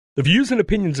The views and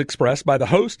opinions expressed by the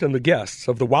host and the guests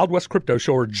of the Wild West Crypto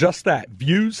Show are just that,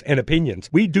 views and opinions.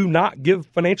 We do not give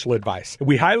financial advice.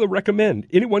 We highly recommend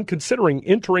anyone considering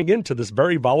entering into this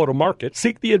very volatile market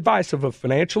seek the advice of a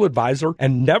financial advisor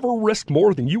and never risk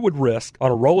more than you would risk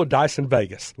on a roll of dice in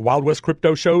Vegas. The Wild West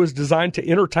Crypto Show is designed to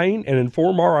entertain and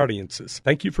inform our audiences.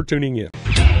 Thank you for tuning in.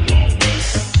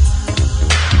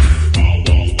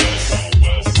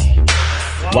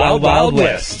 Wild Wild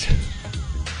West.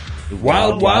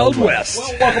 Wild Wild West.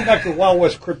 Well, welcome back to the Wild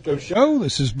West Crypto Show.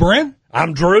 This is Brent.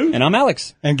 I'm Drew. And I'm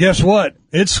Alex. And guess what?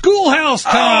 It's schoolhouse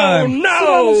time.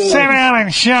 Oh, no. Sit down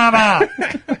and shut up.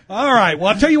 All right.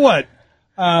 Well, I'll tell you what.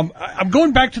 I'm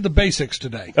going back to the basics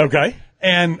today. Okay.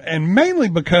 And mainly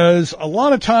because a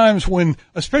lot of times when,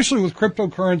 especially with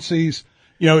cryptocurrencies,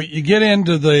 you know, you get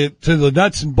into the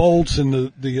nuts and bolts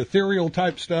and the ethereal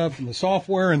type stuff and the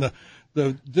software and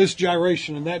the this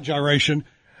gyration and that gyration.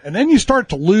 And then you start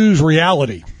to lose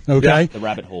reality, okay? Yeah, the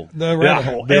rabbit hole. The rabbit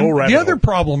hole. The other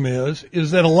problem is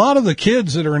that a lot of the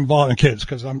kids that are involved,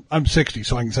 because I'm 60,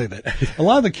 so I can say that. A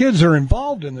lot of the kids that are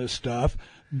involved in this stuff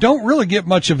don't really get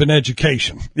much of an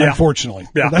education, unfortunately.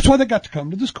 Yeah. That's why they got to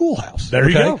come to the schoolhouse. There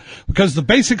you go. Because the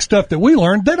basic stuff that we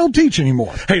learned, they don't teach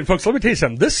anymore. Hey, folks, let me tell you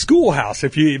something. This schoolhouse,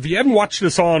 if you haven't watched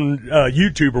this on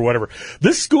YouTube or whatever,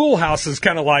 this schoolhouse is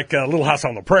kind of like a Little House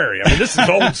on the Prairie. I mean, this is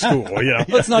old school, you know.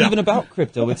 Well, it's not even about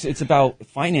crypto. It's about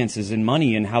finances and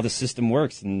money and how the system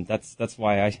works, and that's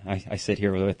why I sit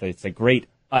here with it. It's a great.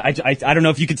 I don't know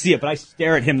if you can see it, but I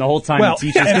stare at him the whole time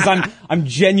he teaches because I'm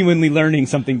genuinely learning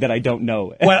something that I don't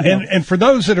know. Well, and for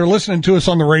those that are listening to us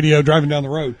on the radio, driving down the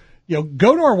road, you know,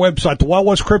 go to our website,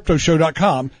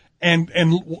 thewildwestcryptoshow.com,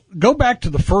 and go back to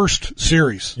the first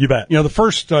series. You bet. You know, the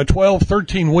first 12,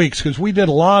 13 weeks, because we did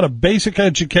a lot of basic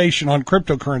education on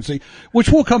cryptocurrency, which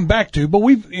we'll come back to. But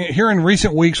here in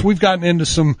recent weeks, we've gotten into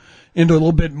a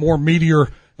little bit more meatier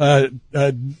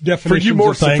definitions for you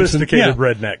more of things. sophisticated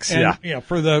rednecks.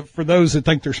 For those that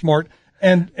think they're smart.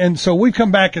 And so we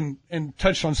come back and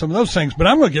touched on some of those things, but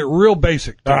I'm going to get real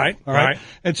basic. All right.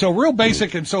 And so real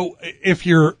basic. And so if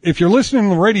you're listening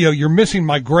to the radio, you're missing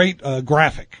my great,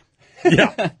 graphic.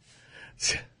 Yeah.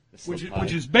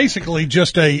 which is basically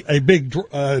just a big,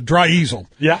 dry easel.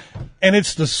 Yeah. And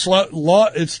it's the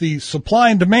supply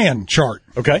and demand chart.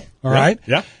 Okay. All right.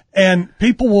 Yeah. And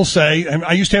people will say, and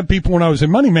I used to have people when I was in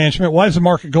money management, why is the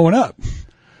market going up?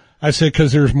 I said,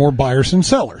 because there's more buyers than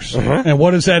sellers. Uh-huh. And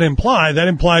what does that imply? That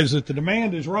implies that the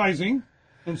demand is rising.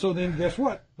 And so then guess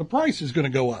what? The price is going to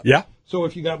go up. Yeah. So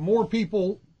if you got more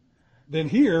people than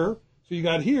here, so you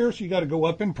got to go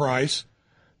up in price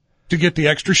to get the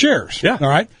extra shares. Yeah. All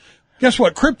right. Guess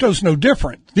what? Crypto's no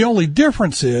different. The only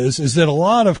difference is that a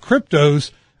lot of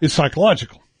cryptos is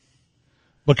psychological.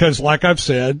 Because like I've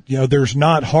said, you know, there's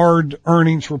not hard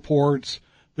earnings reports.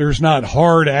 There's not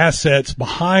hard assets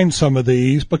behind some of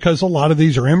these because a lot of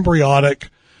these are embryonic,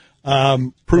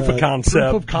 proof of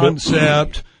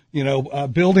concept, you know,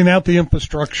 building out the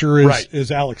infrastructure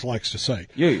as Alex likes to say.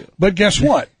 Yeah. But guess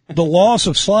what? The laws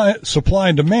of supply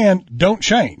and demand don't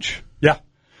change. Yeah.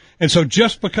 And so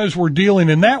just because we're dealing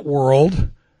in that world,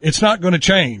 it's not going to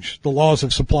change the laws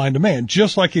of supply and demand.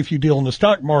 Just like if you deal in the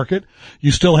stock market,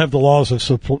 you still have the laws of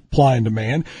supply and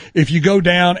demand. If you go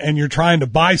down and you're trying to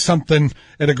buy something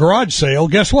at a garage sale,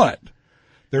 guess what?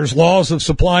 There's laws of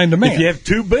supply and demand. If you have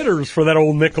two bidders for that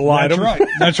old nickel item.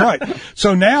 That's right.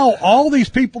 So now all these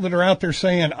people that are out there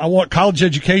saying, I want college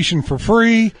education for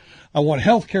free. I want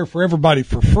health care for everybody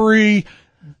for free.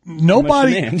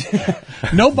 Nobody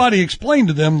explained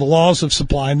to them the laws of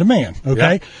supply and demand.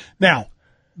 Okay. Yep. Now,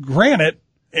 granted,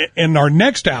 in our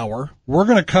next hour, we're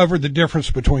going to cover the difference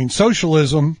between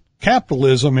socialism,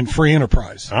 capitalism, and free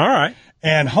enterprise. All right.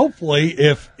 And hopefully,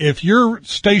 if your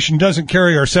station doesn't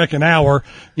carry our second hour,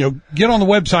 you know, get on the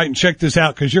website and check this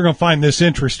out because you're going to find this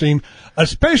interesting,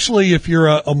 especially if you're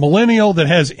a millennial that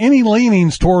has any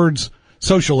leanings towards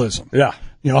socialism. Yeah.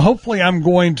 You know, hopefully I'm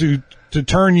going to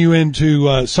turn you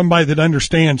into somebody that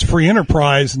understands free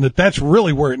enterprise and that's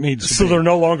really where it needs to be. So they're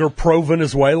no longer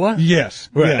pro-Venezuela? Yes.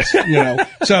 Yes. You know.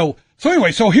 So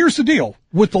anyway, so here's the deal.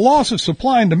 With the loss of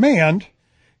supply and demand,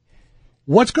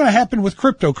 what's going to happen with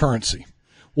cryptocurrency?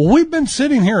 Well, we've been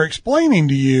sitting here explaining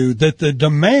to you that the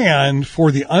demand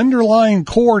for the underlying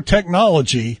core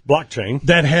technology blockchain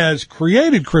that has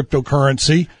created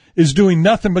cryptocurrency is doing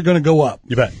nothing but going to go up.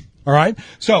 You bet. All right.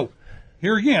 So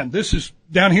here again, this is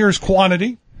down here is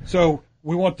quantity. So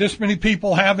we want this many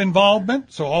people have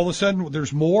involvement. So all of a sudden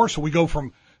there's more. So we go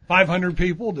from 500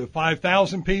 people to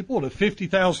 5,000 people to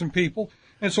 50,000 people.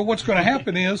 And so what's going to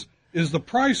happen is the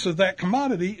price of that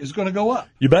commodity is going to go up.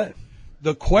 You bet.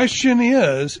 the question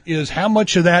is how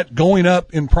much of that going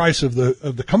up in price of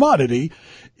the commodity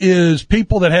is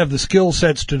people that have the skill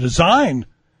sets to design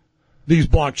these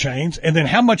blockchains, and then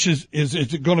how much is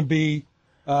it going to be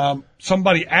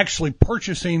somebody actually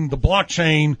purchasing the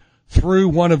blockchain through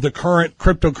one of the current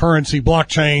cryptocurrency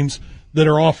blockchains that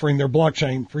are offering their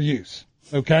blockchain for use.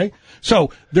 Okay?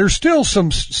 So there's still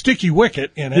some sticky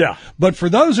wicket in it. Yeah. But for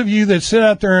those of you that sit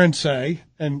out there and say,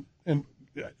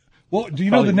 well, do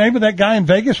you know the name of that guy in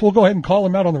Vegas? We'll go ahead and call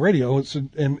him out on the radio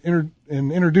and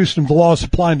introduce him to the law of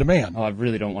supply and demand. Oh, I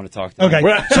really don't want to talk to him.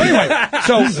 Okay. So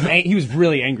anyway, he was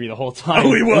really angry the whole time.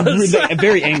 Oh, he was. A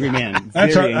very angry man.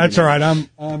 That's all right.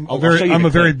 I'm a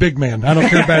very big man. I don't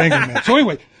care about angry men. So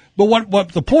anyway, but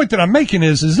what the point that I'm making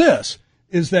is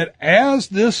that as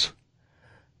this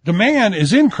demand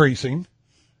is increasing,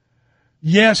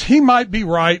 yes, he might be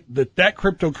right that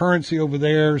cryptocurrency over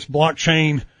there's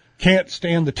blockchain can't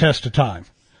stand the test of time.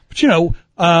 But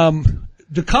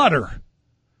Decoder,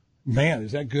 man,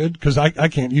 is that good? Because I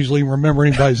can't usually remember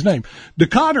anybody's name.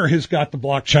 Decoder has got the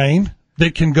blockchain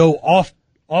that can go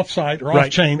off-site or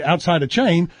off-chain, outside of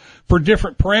chain for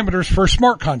different parameters for a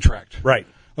smart contract. Right.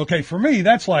 Okay, for me,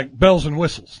 that's like bells and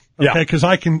whistles. Okay, Yeah. because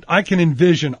I can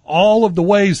envision all of the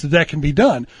ways that can be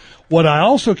done. What I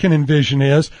also can envision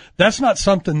is that's not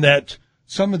something that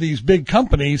some of these big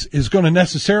companies is going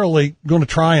to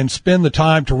try and spend the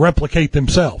time to replicate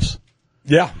themselves.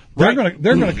 Yeah. They're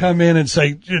going to come in and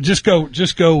say, just go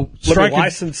strike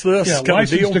license this. Yeah, kind of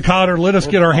license deal. Decoder. Let us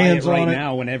get our hands on it right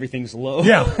now when everything's low.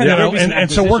 Yeah, and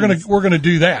so we're going to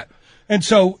do that. And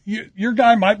so your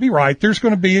guy might be right. There's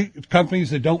going to be companies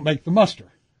that don't make the muster.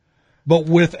 But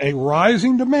with a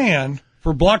rising demand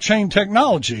for blockchain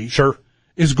technology, Sure.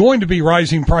 is going to be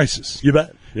rising prices. You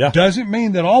bet. Yeah. Doesn't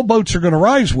mean that all boats are going to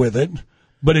rise with it,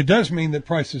 but it does mean that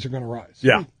prices are going to rise.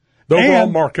 Yeah. The overall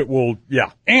market will,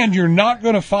 yeah. And you're not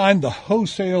going to find the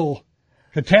wholesale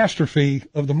catastrophe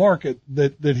of the market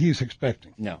that he's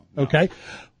expecting. No. Okay.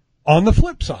 On the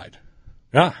flip side.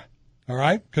 Yeah. All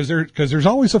right. Cause there's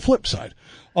always a flip side.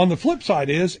 On the flip side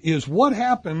is what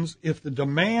happens if the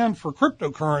demand for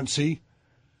cryptocurrency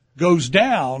goes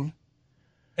down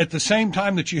at the same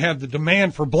time that you have the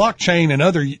demand for blockchain and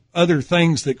other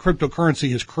things that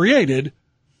cryptocurrency has created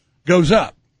goes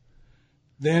up.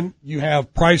 Then you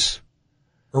have price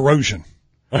erosion.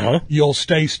 Uh-huh. You'll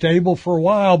stay stable for a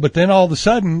while, but then all of a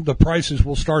sudden the prices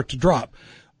will start to drop.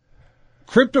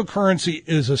 Cryptocurrency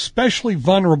is especially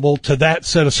vulnerable to that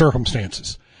set of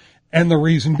circumstances. And the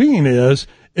reason being is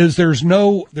there's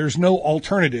no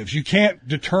alternatives. You can't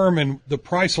determine the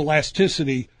price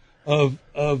elasticity of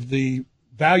the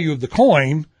value of the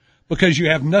coin because you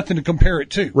have nothing to compare it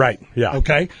to. Right. Yeah.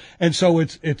 Okay. And so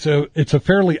it's a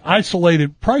fairly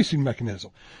isolated pricing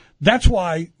mechanism. That's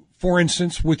why, for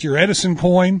instance, with your Edison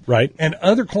coin, right, and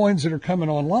other coins that are coming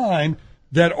online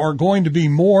that are going to be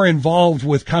more involved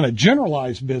with kind of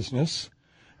generalized business,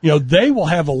 they will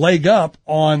have a leg up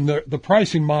on the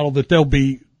pricing model that they'll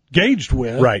be gauged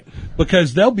with. Right.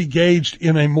 Because they'll be gauged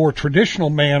in a more traditional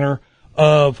manner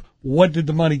of what did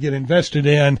the money get invested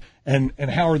in and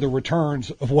how are the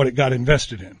returns of what it got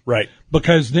invested in. Right.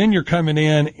 Because then you're coming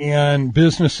in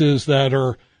businesses that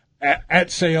are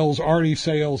at sales, already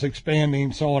sales,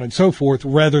 expanding, so on and so forth,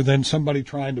 rather than somebody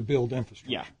trying to build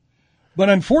infrastructure. Yeah. But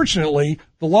unfortunately,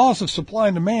 the laws of supply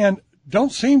and demand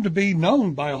don't seem to be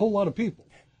known by a whole lot of people.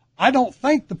 I don't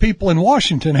think the people in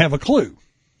Washington have a clue.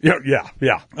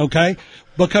 Yeah. Okay?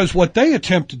 Because what they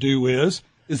attempt to do is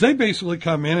they basically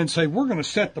come in and say, we're going to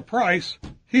set the price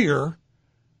here.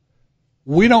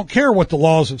 We don't care what the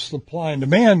laws of supply and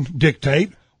demand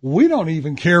dictate. We don't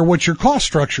even care what your cost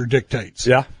structure dictates.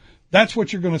 Yeah. That's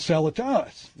what you're going to sell it to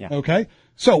us. Yeah. Okay?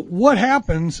 So what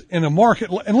happens in a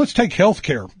market, and let's take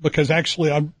healthcare, because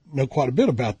actually I know quite a bit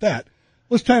about that.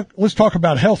 Let's talk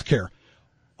about healthcare.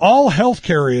 All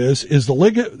healthcare is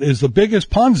the biggest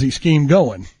Ponzi scheme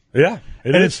going. Yeah.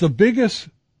 It's the biggest,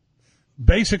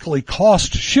 basically,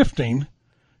 cost shifting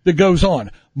that goes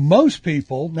on. Most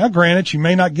people, now granted, you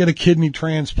may not get a kidney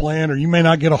transplant or you may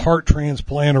not get a heart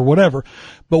transplant or whatever,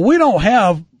 but we don't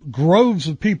have groves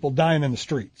of people dying in the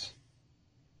streets.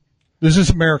 This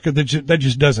is America. That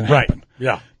just doesn't happen. Right.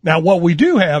 Yeah. Now, what we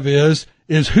do have is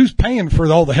who's paying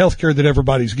for all the health care that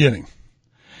everybody's getting.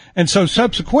 And so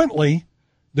subsequently,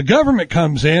 the government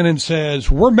comes in and says,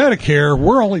 we're Medicare,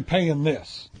 we're only paying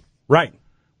this. Right.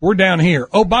 We're down here.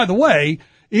 Oh, by the way,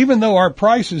 even though our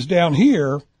price is down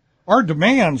here, our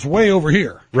demand's way over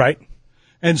here. Right.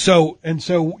 And so,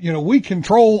 we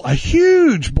control a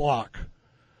huge block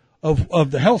of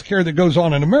the health care that goes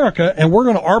on in America, and we're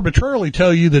going to arbitrarily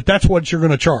tell you that that's what you're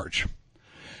going to charge.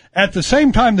 At the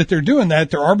same time that they're doing that,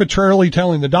 they're arbitrarily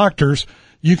telling the doctors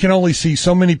you can only see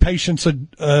so many patients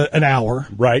an hour.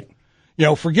 Right.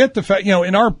 Forget the fact,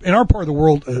 in our part of the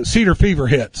world, cedar fever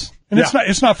hits. And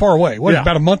it's not far away. What,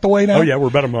 about a month away now? Oh, yeah, we're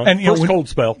about a month. And, First cold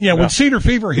spell. Yeah, when cedar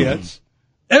fever hits,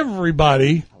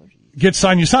 everybody gets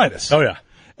sinusitis. Oh, yeah.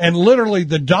 And literally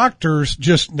the doctors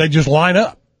just line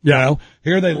up.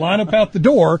 Here they line up out the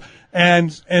door.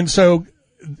 And so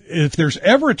if there's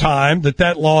ever a time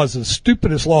that law is the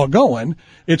stupidest law going,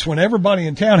 it's when everybody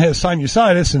in town has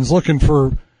sinusitis and is looking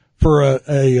for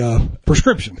a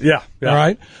prescription. Yeah. All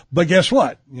right. But guess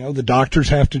what? The doctors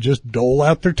have to just dole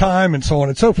out their time and so on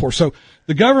and so forth. So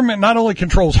the government not only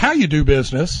controls how you do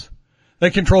business,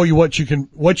 they control what you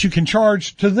can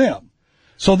charge to them.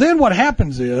 So then what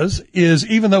happens is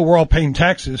even though we're all paying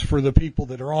taxes for the people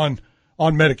that are on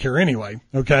Medicare anyway,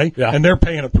 okay? Yeah. And they're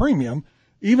paying a premium,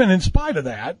 even in spite of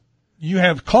that, you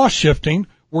have cost shifting.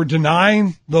 We're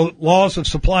denying the laws of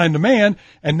supply and demand,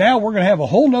 and now we're going to have a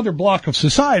whole nother block of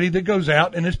society that goes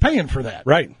out and is paying for that.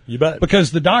 Right. You bet. Because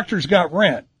the doctor's got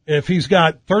rent. If he's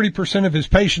got 30% of his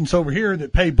patients over here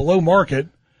that pay below market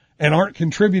and aren't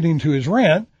contributing to his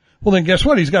rent, well, then guess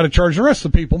what? He's got to charge the rest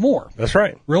of the people more. That's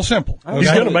right. Real simple.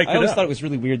 He's going to make it I always up. thought it was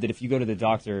really weird that if you go to the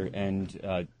doctor and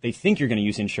they think you're going to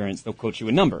use insurance, they'll quote you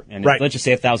a number. And let's just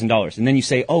say $1,000. And then you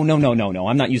say, oh, no,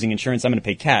 I'm not using insurance. I'm going to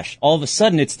pay cash. All of a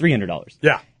sudden, it's $300.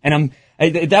 Yeah. And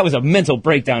that was a mental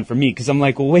breakdown for me because I'm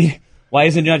like, well, wait, why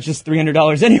isn't it not just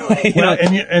 $300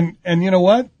 anyway? And you know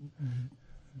what?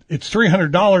 It's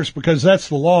 $300 because that's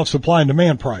the law of supply and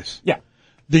demand price. Yeah.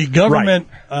 The government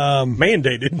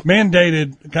mandated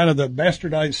kind of the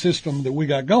bastardized system that we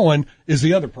got going is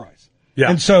the other price. Yeah.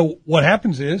 And so what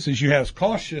happens is you have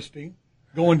cost shifting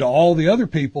going to all the other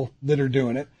people that are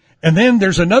doing it. And then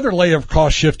there's another layer of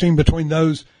cost shifting between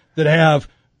those that have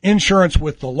insurance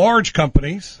with the large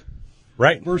companies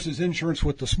right versus insurance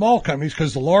with the small companies,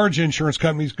 because the large insurance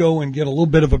companies go and get a little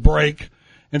bit of a break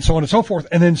and so on and so forth.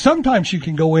 And then sometimes you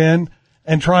can go in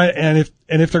and try, and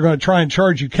if they're going to try and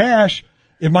charge you cash,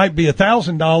 it might be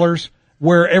 $1,000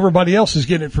 where everybody else is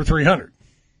getting it for $300.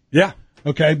 Yeah.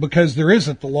 Okay. Because there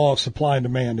isn't the law of supply and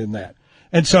demand in that.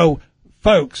 And so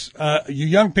folks, you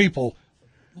young people,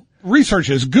 research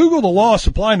this, Google the law of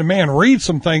supply and demand, read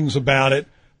some things about it,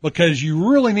 because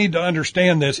you really need to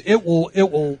understand this. It will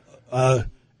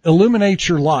illuminate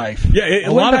your life. Yeah.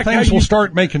 A lot of things will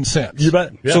start making sense. You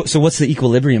bet. Yeah. So what's the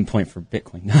equilibrium point for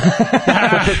Bitcoin?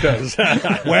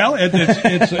 Well,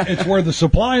 it's where the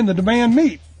supply and the demand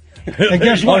meet. And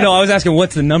guess what? Oh no, I was asking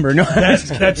what's the number. No,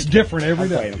 that's different every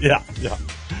day. Yeah.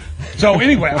 So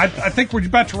anyway, I think we're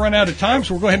about to run out of time,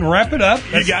 so we'll go ahead and wrap it up.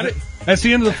 You got it. That's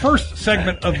the end of the first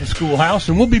segment of the Schoolhouse,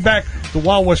 and we'll be back the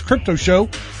Wild West Crypto Show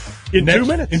in 2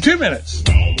 minutes. In 2 minutes.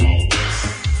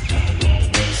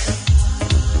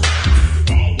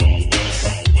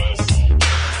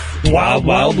 Wild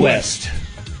Wild West.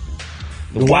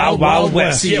 The Wild Wild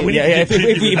West. If we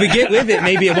get with it,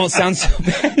 maybe it won't sound so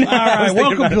bad. All right,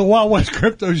 welcome to the Wild West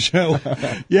Crypto Show.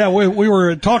 Yeah, we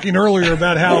were talking earlier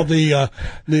about how the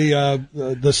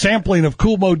sampling of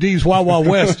Kool Moe Dee's Wild Wild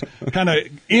West kind of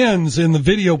ends in the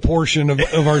video portion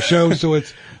of our show. So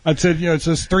I said, it's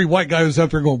this three white guys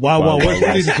up there going, Wild Wild West, we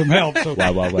needed some help. So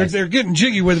Wild Wild West. They're getting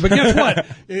jiggy with it. But guess what?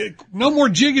 No more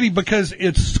jiggity, because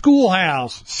it's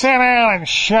Schoolhouse. Sit down and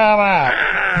shut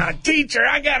up. Teacher,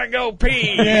 I gotta go pee.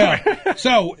 Yeah.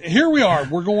 So here we are.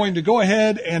 We're going to go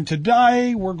ahead, and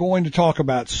today we're going to talk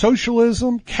about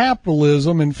socialism,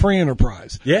 capitalism, and free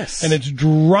enterprise. Yes. And it's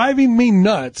driving me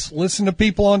nuts. Listen to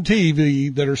people on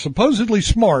TV that are supposedly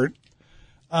smart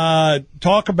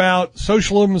talk about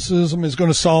socialism is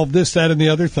going to solve this, that, and the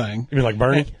other thing. You mean like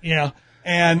Bernie? Yeah.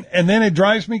 And then it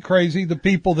drives me crazy, the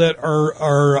people that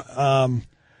are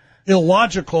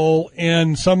illogical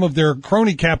in some of their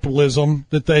crony capitalism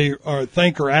that they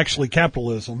think are actually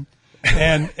capitalism,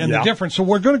 and the difference. So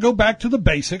we're going to go back to the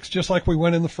basics, just like we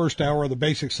went in the first hour of the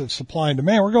basics of supply and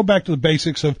demand. We're going to go back to the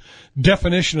basics of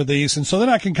definition of these, and so then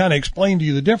I can kind of explain to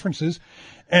you the differences.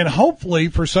 And hopefully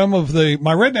for some of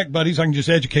my redneck buddies, I can just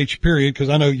educate you, period, because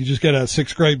I know you just got out of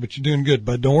sixth grade, but you're doing good,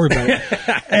 bud. Don't worry about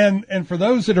it. And for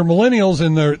those that are millennials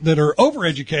and that are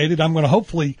overeducated, I'm going to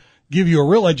hopefully give you a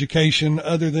real education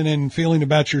other than in feeling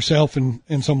about yourself and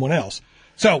someone else.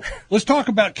 So let's talk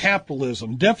about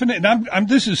capitalism. Definite.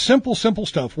 This is simple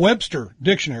stuff. Webster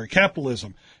Dictionary,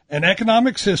 capitalism, an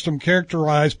economic system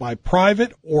characterized by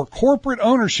private or corporate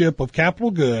ownership of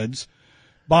capital goods,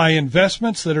 by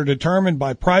investments that are determined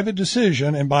by private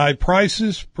decision, and by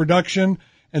prices, production,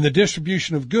 and the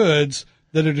distribution of goods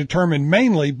that are determined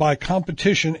mainly by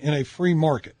competition in a free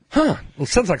market. Huh. Well, it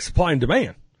sounds like supply and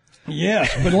demand.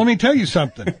 Yes, but let me tell you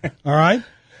something. All right.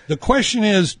 The question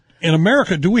is, in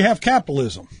America, do we have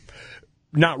capitalism?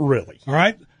 Not really. All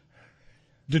right.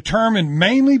 Determined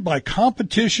mainly by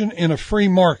competition in a free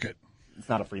market. It's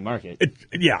not a free market.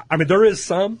 Yeah. I mean, there is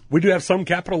some. We do have some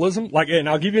capitalism. And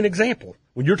I'll give you an example.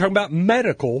 When you were talking about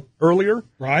medical earlier.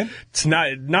 Right. It's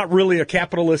not really a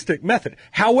capitalistic method.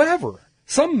 However,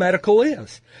 some medical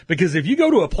is. Because if you go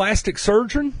to a plastic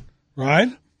surgeon.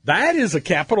 Right. That is a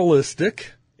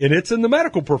capitalistic, and it's in the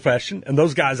medical profession, and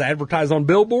those guys advertise on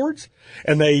billboards,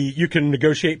 and you can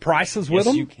negotiate prices with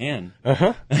them. Yes, you can.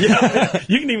 Uh-huh. Yeah.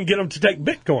 You can even get them to take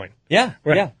Bitcoin. Yeah,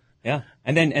 right. yeah.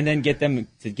 And then get them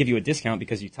to give you a discount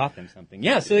because you taught them something.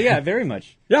 Yeah, so very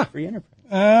much. Yeah. Free enterprise.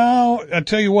 Oh, I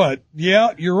tell you what.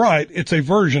 Yeah, you're right. It's a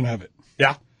version of it.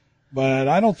 Yeah. But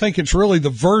I don't think it's really the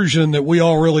version that we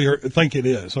all really think it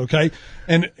is, okay?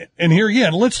 And here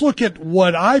again, let's look at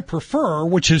what I prefer,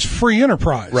 which is free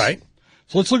enterprise. Right.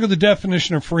 So let's look at the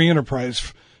definition of free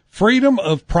enterprise. Freedom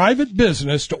of private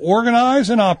business to organize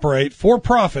and operate for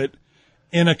profit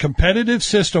in a competitive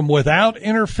system without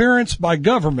interference by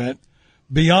government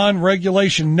beyond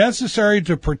regulation necessary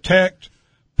to protect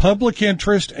public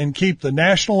interest and keep the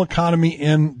national economy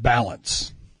in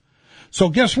balance. So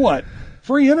guess what?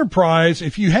 Free enterprise,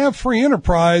 if you have free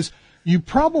enterprise, you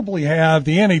probably have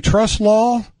the antitrust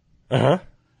law. Uh-huh.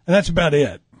 And that's about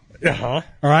it. Uh-huh.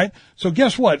 All right. So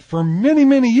guess what? For many,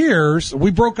 many years,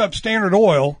 we broke up Standard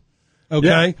Oil,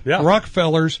 okay? Yeah.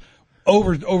 Rockefellers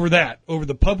over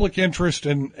the public interest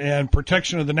and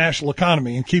protection of the national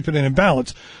economy and keeping it in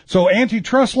balance. So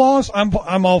antitrust laws,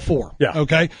 I'm all for. Yeah.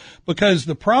 Okay. Because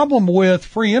the problem with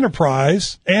free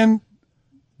enterprise and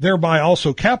thereby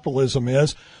also capitalism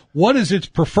is, what is its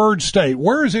preferred state?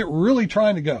 Where is it really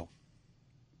trying to go?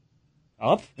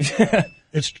 Up?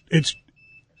 It's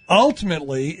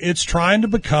ultimately trying to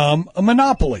become a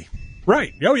monopoly.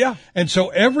 Right. Oh, yeah. And so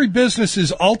every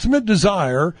business's ultimate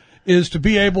desire is to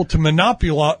be able to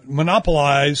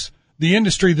monopolize the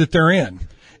industry that they're in.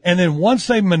 And then once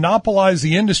they monopolize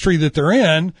the industry that they're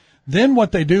in, then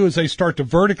what they do is they start to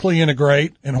vertically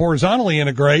integrate and horizontally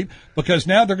integrate, because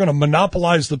now they're going to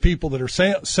monopolize the people that are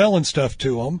selling stuff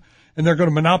to them, and they're going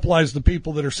to monopolize the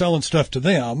people that are selling stuff to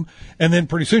them, and then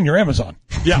pretty soon you're Amazon.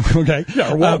 Yeah. Okay.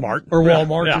 Yeah, or Walmart.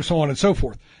 Or so on and so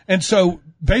forth. And so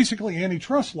basically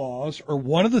antitrust laws are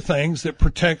one of the things that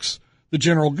protects the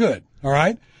general good. All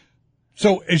right.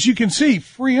 So as you can see,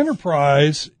 free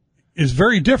enterprise is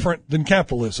very different than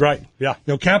capitalism. Right. Yeah.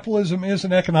 Capitalism is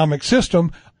an economic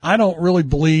system. I don't really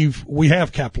believe we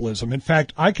have capitalism. In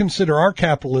fact, I consider our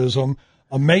capitalism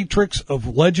a matrix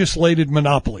of legislated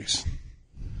monopolies.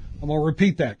 I'm going to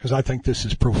repeat that because I think this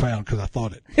is profound because I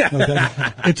thought it. Okay?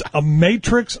 It's a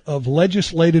matrix of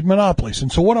legislated monopolies.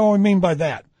 And so what do I mean by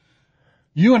that?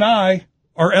 You and I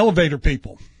are elevator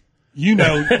people. You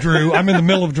know, Drew, I'm in the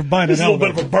middle of buying an elevator. It's a little bit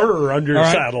of a burr under your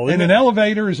saddle. And an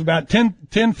elevator is about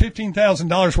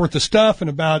 $15,000 worth of stuff and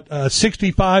about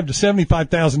 $65,000 to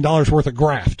 $75,000 worth of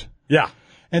graft. Yeah.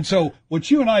 And so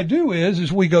what you and I do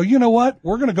is we go, you know what?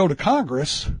 We're going to go to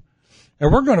Congress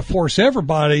and we're going to force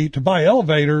everybody to buy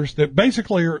elevators that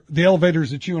basically are the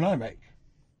elevators that you and I make.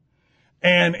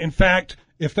 And in fact,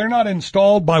 if they're not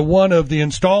installed by one of the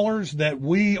installers that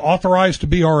we authorize to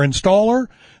be our installer,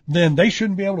 then they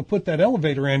shouldn't be able to put that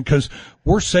elevator in because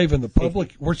we're saving the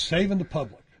public. We're saving the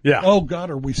public. Yeah. Oh God,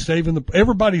 are we saving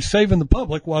everybody's saving the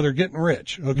public while they're getting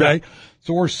rich. Okay. Yeah.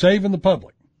 So we're saving the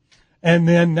public. And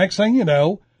then next thing you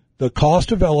know, the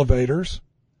cost of elevators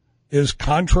is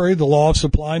contrary to the law of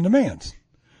supply and demand.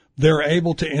 They're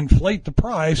able to inflate the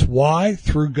price. Why?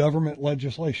 Through government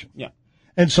legislation. Yeah.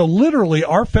 And so literally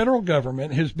our federal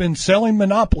government has been selling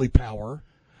monopoly power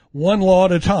one law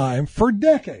at a time for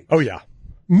decades. Oh, yeah.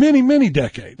 Many, many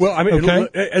decades. Well, I mean,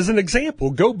 okay? As an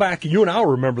example, go back, you and I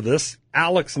will remember this,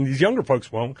 Alex and these younger folks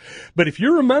won't, but if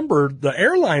you remember, the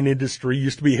airline industry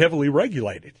used to be heavily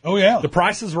regulated. Oh, yeah. The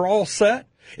prices were all set.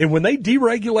 And when they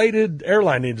deregulated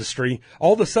airline industry,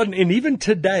 all of a sudden, and even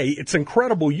today, it's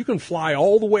incredible. You can fly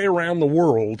all the way around the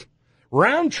world,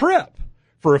 round trip,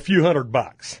 for a few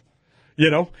 $100,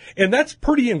 and that's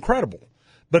pretty incredible.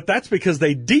 But that's because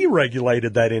they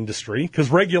deregulated that industry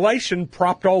because regulation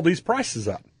propped all these prices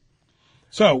up.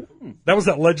 So that was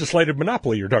that legislative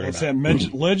monopoly you're talking about. That's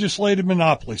that legislative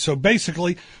monopoly. So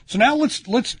basically, now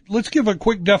let's give a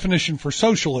quick definition for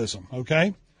socialism,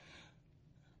 okay?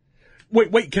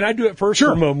 Wait, can I do it first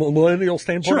Sure. from a millennial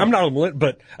standpoint? Sure. I'm not a millennial,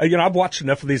 but, I've watched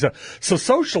enough of these. So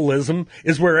socialism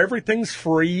is where everything's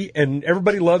free and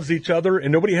everybody loves each other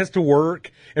and nobody has to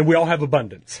work and we all have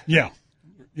abundance. Yeah.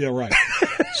 Yeah, right.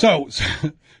 So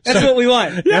that's what we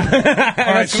want. Yeah.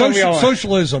 All right.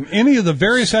 Socialism, any of the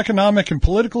various economic and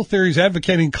political theories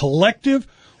advocating collective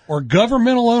or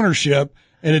governmental ownership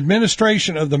and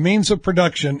administration of the means of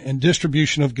production and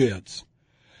distribution of goods.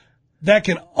 That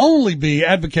can only be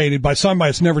advocated by somebody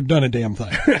that's never done a damn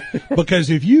thing. Because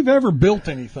if you've ever built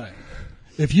anything,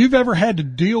 if you've ever had to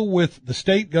deal with the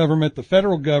state government, the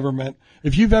federal government,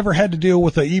 if you've ever had to deal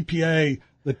with the EPA,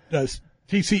 the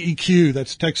TCEQ,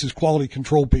 that's Texas Quality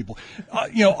Control people,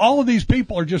 all of these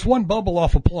people are just one bubble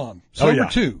off a plum. So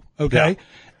number two, okay?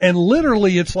 Yeah. And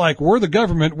literally it's like, we're the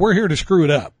government, we're here to screw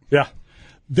it up. Yeah.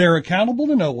 They're accountable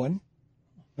to no one,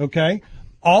 okay?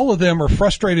 All of them are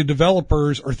frustrated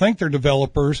developers or think they're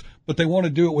developers, but they want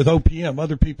to do it with OPM,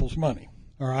 other people's money,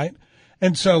 all right?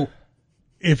 And so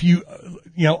if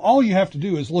all you have to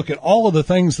do is look at all of the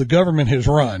things the government has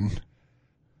run,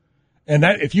 and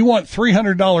that if you want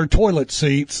 $300 toilet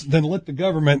seats, then let the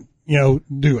government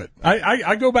do it.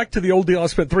 I go back to the old deal. I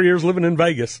spent 3 years living in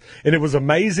Vegas, and it was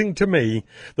amazing to me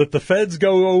that the feds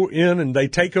go in and they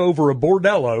take over a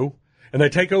bordello and they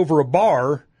take over a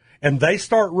bar and they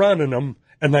start running them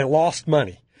and they lost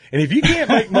money. And if you can't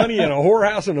make money in a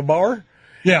whorehouse and a bar,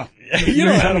 yeah, you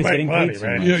know how to make money,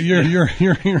 man.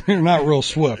 You're not real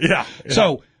swift. Yeah.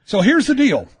 So here's the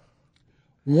deal.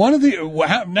 Now I'm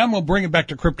going to bring it back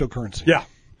to cryptocurrency. Yeah.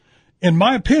 In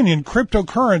my opinion,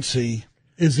 cryptocurrency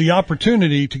is the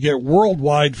opportunity to get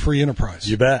worldwide free enterprise.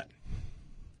 You bet.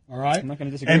 All right. I'm not going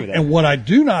to disagree with that. And what I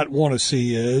do not want to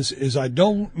see is I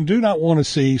do not want to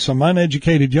see some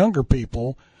uneducated younger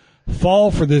people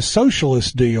fall for this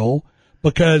socialist deal,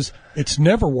 because it's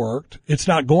never worked. It's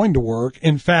not going to work.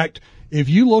 In fact, if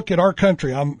you look at our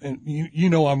country, I'm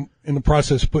in the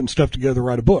process of putting stuff together to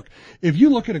write a book. If you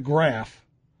look at a graph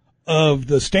of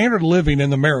the standard of living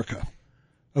in America,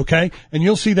 okay, and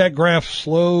you'll see that graph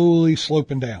slowly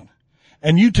sloping down.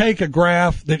 And you take a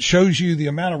graph that shows you the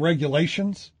amount of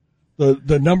regulations,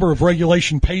 the number of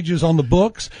regulation pages on the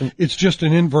books, it's just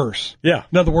an inverse. Yeah.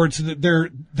 In other words, they're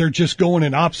just going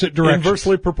in opposite directions.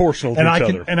 Inversely proportional to each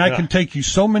other. I can take you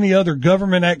so many other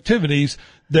government activities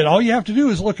that all you have to do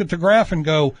is look at the graph and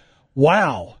go,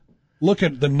 wow, look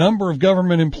at the number of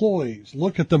government employees.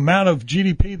 Look at the amount of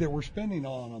GDP that we're spending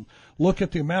on them. Look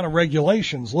at the amount of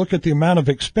regulations. Look at the amount of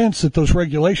expense that those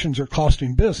regulations are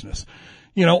costing business.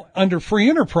 Under free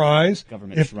enterprise,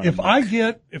 if I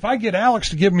get Alex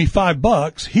to give me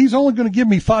 $5, he's only going to give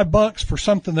me $5 for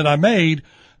something that I made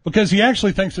because he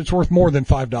actually thinks it's worth more than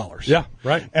 $5. Yeah,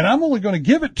 right. And I'm only going to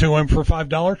give it to him for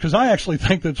 $5 because I actually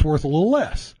think that it's worth a little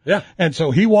less. Yeah. And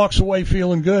so he walks away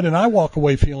feeling good and I walk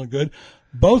away feeling good.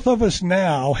 Both of us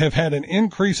now have had an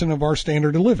increase in of our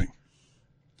standard of living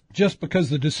just because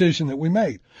of the decision that we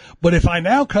made. But if I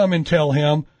now come and tell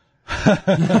him,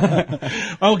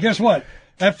 oh, guess what?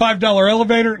 That $5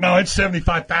 elevator, no, it's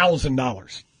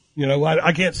 $75,000.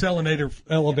 I can't sell an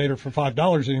elevator for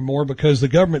 $5 anymore because the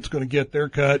government's going to get their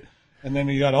cut. And then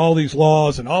you got all these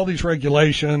laws and all these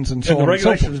regulations and so on. And the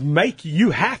regulations make you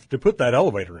have to put that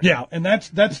elevator in. Yeah, and that's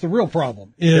the real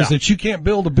problem is that you can't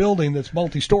build a building that's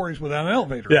multi-stories without an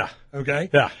elevator. Yeah.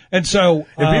 Okay? Yeah. And so,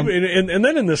 and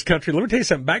then in this country, let me tell you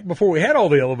something, back before we had all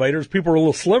the elevators, people were a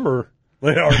little slimmer.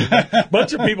 They are. A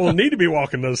bunch of people need to be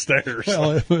walking those stairs.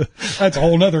 Well, that's a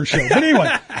whole nother show. But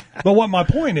anyway, but what my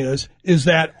point is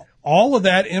that all of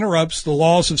that interrupts the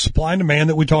laws of supply and demand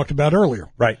that we talked about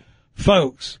earlier. Right.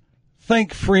 Folks,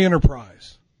 think free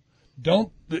enterprise.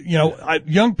 Don't,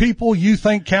 young people, you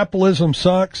think capitalism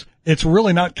sucks. It's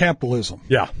really not capitalism.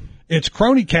 Yeah. It's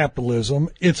crony capitalism.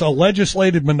 It's a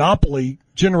legislated monopoly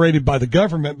generated by the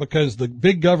government because the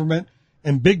big government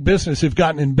and big business have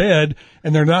gotten in bed,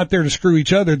 and they're not there to screw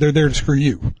each other. They're there to screw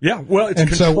you. Yeah, well, it's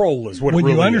control is what it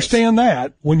really is.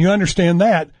 When you understand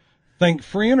that, think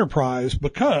free enterprise,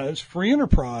 because free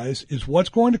enterprise is what's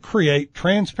going to create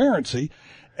transparency,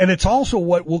 and it's also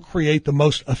what will create the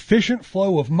most efficient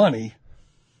flow of money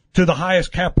to the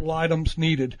highest capital items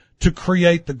needed to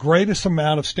create the greatest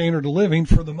amount of standard of living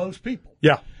for the most people.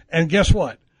 Yeah. And guess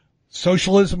what?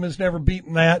 Socialism has never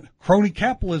beaten that. Crony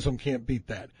capitalism can't beat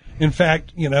that. In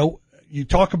fact, you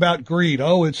talk about greed.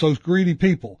 Oh, it's those greedy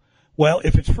people. Well,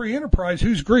 if it's free enterprise,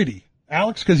 who's greedy?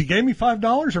 Alex, because he gave me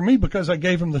 $5, or me because I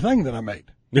gave him the thing that I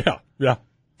made? Yeah, yeah.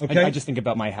 Okay. I just think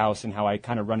about my house and how I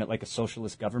kind of run it like a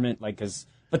socialist government,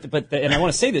 and I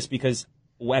want to say this because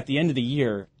at the end of the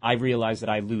year, I realize that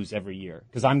I lose every year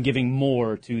because I'm giving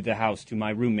more to the house, to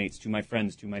my roommates, to my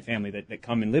friends, to my family that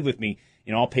come and live with me.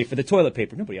 I'll pay for the toilet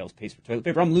paper. Nobody else pays for toilet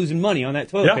paper. I'm losing money on that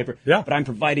toilet paper. Yeah. But I'm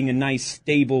providing a nice,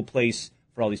 stable place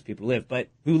for all these people to live. But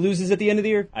who loses at the end of the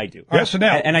year? I do. Right, so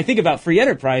now, and I think about free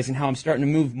enterprise and how I'm starting to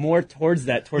move more towards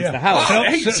the house.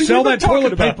 Sell that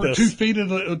toilet paper 2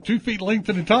 feet length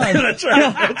at a time. That's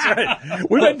right. That's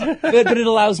right. But it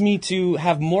allows me to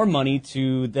have more money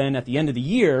to then at the end of the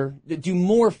year do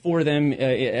more for them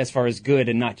as far as good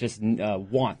and not just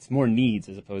wants, more needs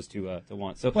as opposed to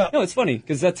wants. So it's funny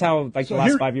because that's how the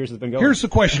last 5 years has been going. Here's the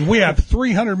question: we have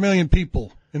 300 million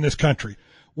people in this country.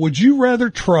 Would you rather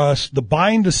trust the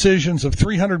buying decisions of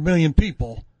 300 million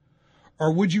people,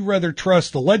 or would you rather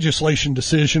trust the legislation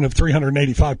decision of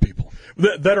 385 people?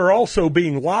 That are also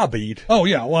being lobbied. Oh,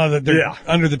 yeah. Well, they're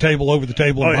under the table, over the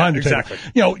table, and behind the table.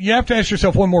 Exactly. You have to ask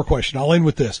yourself one more question. I'll end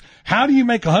with this. How do you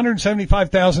make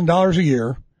 $175,000 a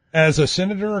year as a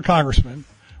senator or congressman,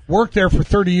 work there for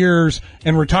 30 years,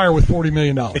 and retire with $40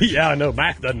 million? Yeah, I know.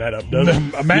 Math doesn't add up, does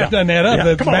it? Math doesn't add up.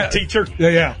 Yeah. Come on, teacher.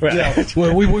 Yeah.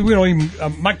 Well, we don't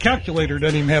even, my calculator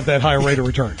doesn't even have that high rate of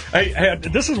return. Hey,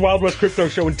 this is Wild West Crypto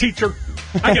Show, and teacher,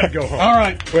 I got to go home. All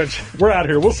right. We're out of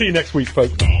here. We'll see you next week,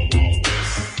 folks.